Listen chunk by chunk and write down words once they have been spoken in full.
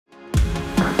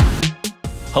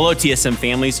Hello, TSM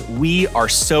families. We are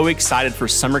so excited for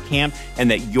summer camp and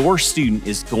that your student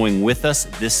is going with us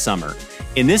this summer.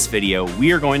 In this video,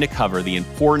 we are going to cover the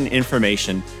important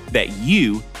information that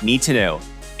you need to know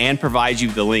and provide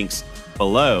you the links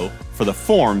below for the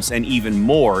forms and even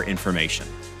more information.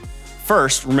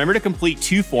 First, remember to complete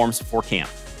 2 forms before camp,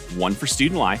 one for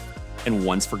Student Life and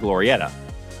one's for Glorieta.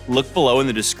 Look below in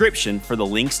the description for the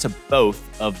links to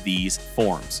both of these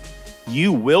forms.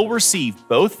 You will receive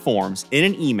both forms in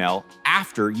an email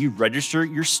after you register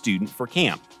your student for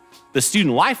camp. The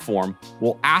Student Life form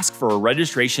will ask for a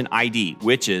registration ID,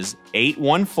 which is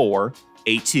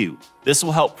 81482. This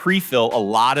will help pre-fill a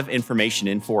lot of information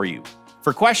in for you.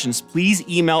 For questions, please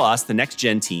email us, the Next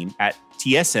Gen team, at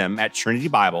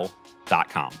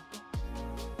tsm@trinitybible.com.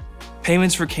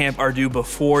 Payments for camp are due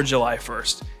before July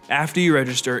 1st. After you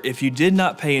register, if you did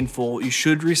not pay in full, you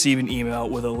should receive an email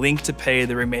with a link to pay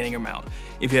the remaining amount.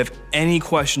 If you have any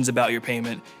questions about your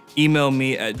payment, email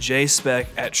me at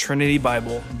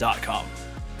jspec@trinitybible.com.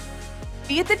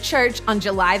 Be at the church on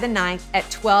July the 9th at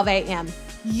 12 a.m.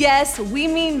 Yes, we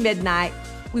mean midnight.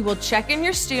 We will check in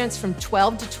your students from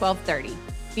 12 to 12:30.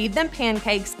 Feed them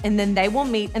pancakes, and then they will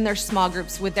meet in their small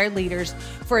groups with their leaders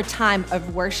for a time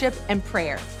of worship and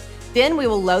prayer. Then we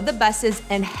will load the buses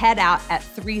and head out at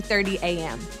 3:30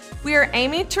 a.m. We are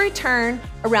aiming to return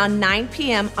around 9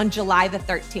 p.m. on July the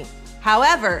 13th.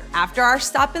 However, after our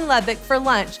stop in Lubbock for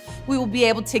lunch, we will be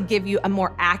able to give you a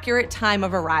more accurate time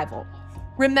of arrival.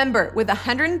 Remember, with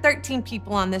 113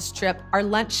 people on this trip, our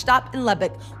lunch stop in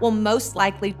Lubbock will most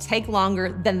likely take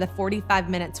longer than the 45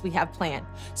 minutes we have planned.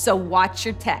 So watch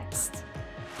your text.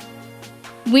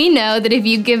 We know that if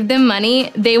you give them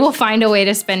money, they will find a way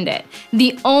to spend it.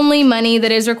 The only money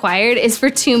that is required is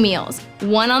for 2 meals,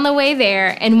 one on the way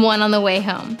there and one on the way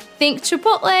home. Think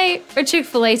Chipotle or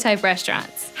Chick-fil-A type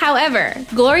restaurants. However,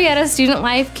 Glorieta Student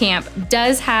Life Camp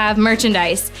does have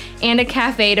merchandise and a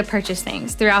cafe to purchase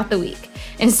things throughout the week,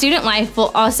 and Student Life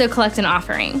will also collect an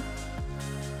offering.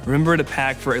 Remember to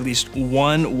pack for at least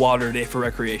one water day for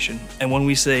recreation. And when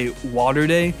we say water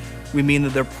day, we mean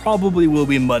that there probably will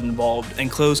be mud involved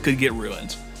and clothes could get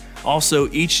ruined. Also,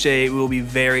 each day we will be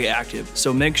very active,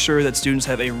 so make sure that students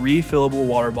have a refillable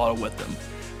water bottle with them.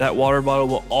 That water bottle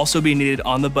will also be needed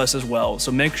on the bus as well,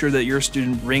 so make sure that your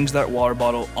student brings that water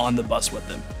bottle on the bus with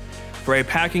them. For a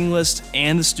packing list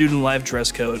and the Student Life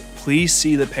dress code, please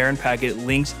see the parent packet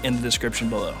linked in the description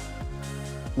below.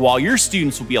 While your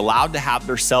students will be allowed to have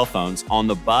their cell phones on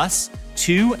the bus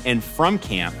to and from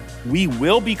camp, we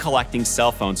will be collecting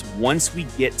cell phones once we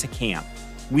get to camp.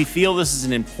 We feel this is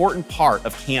an important part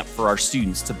of camp for our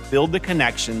students to build the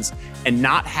connections and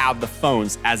not have the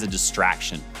phones as a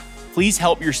distraction. Please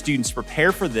help your students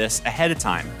prepare for this ahead of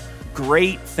time.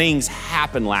 Great things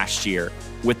happened last year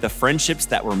with the friendships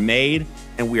that were made,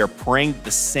 and we are praying that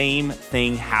the same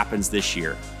thing happens this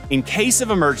year. In case of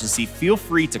emergency, feel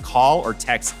free to call or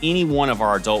text any one of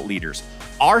our adult leaders.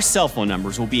 Our cell phone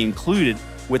numbers will be included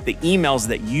with the emails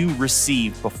that you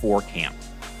receive before camp.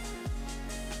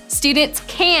 Students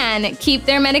can keep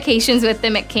their medications with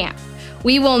them at camp.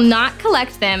 We will not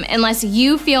collect them unless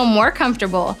you feel more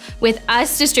comfortable with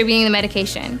us distributing the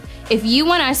medication. If you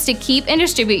want us to keep and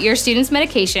distribute your students'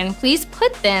 medication, please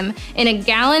put them in a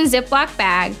gallon Ziploc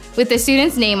bag with the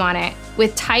student's name on it,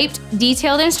 with typed,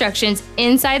 detailed instructions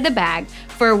inside the bag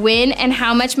for when and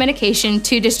how much medication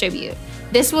to distribute.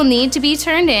 This will need to be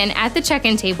turned in at the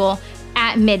check-in table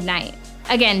at midnight.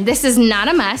 Again, this is not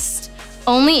a must,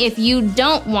 only if you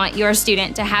don't want your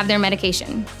student to have their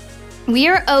medication. We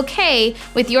are okay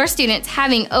with your students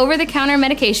having over-the-counter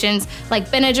medications like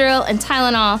Benadryl and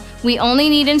Tylenol. We only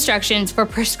need instructions for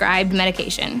prescribed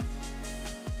medication.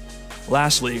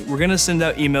 Lastly, we're gonna send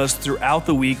out emails throughout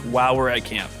the week while we're at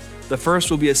camp. The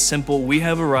first will be a simple "We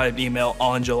have arrived" email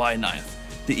on July 9th.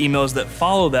 The emails that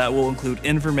follow that will include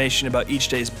information about each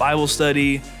day's Bible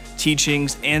study,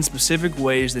 teachings, and specific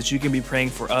ways that you can be praying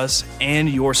for us and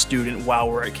your student while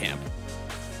we're at camp.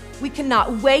 We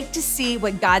cannot wait to see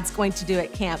what God's going to do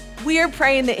at camp. We are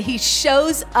praying that He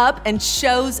shows up and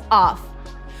shows off.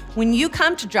 When you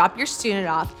come to drop your student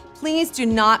off, please do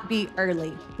not be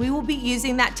early. We will be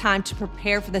using that time to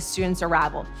prepare for the student's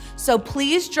arrival. So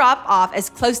please drop off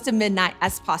as close to midnight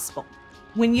as possible.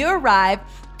 When you arrive,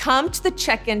 come to the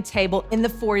check-in table in the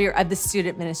foyer of the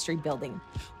Student Ministry building.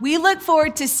 We look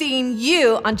forward to seeing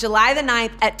you on July the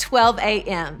 9th at 12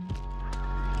 a.m.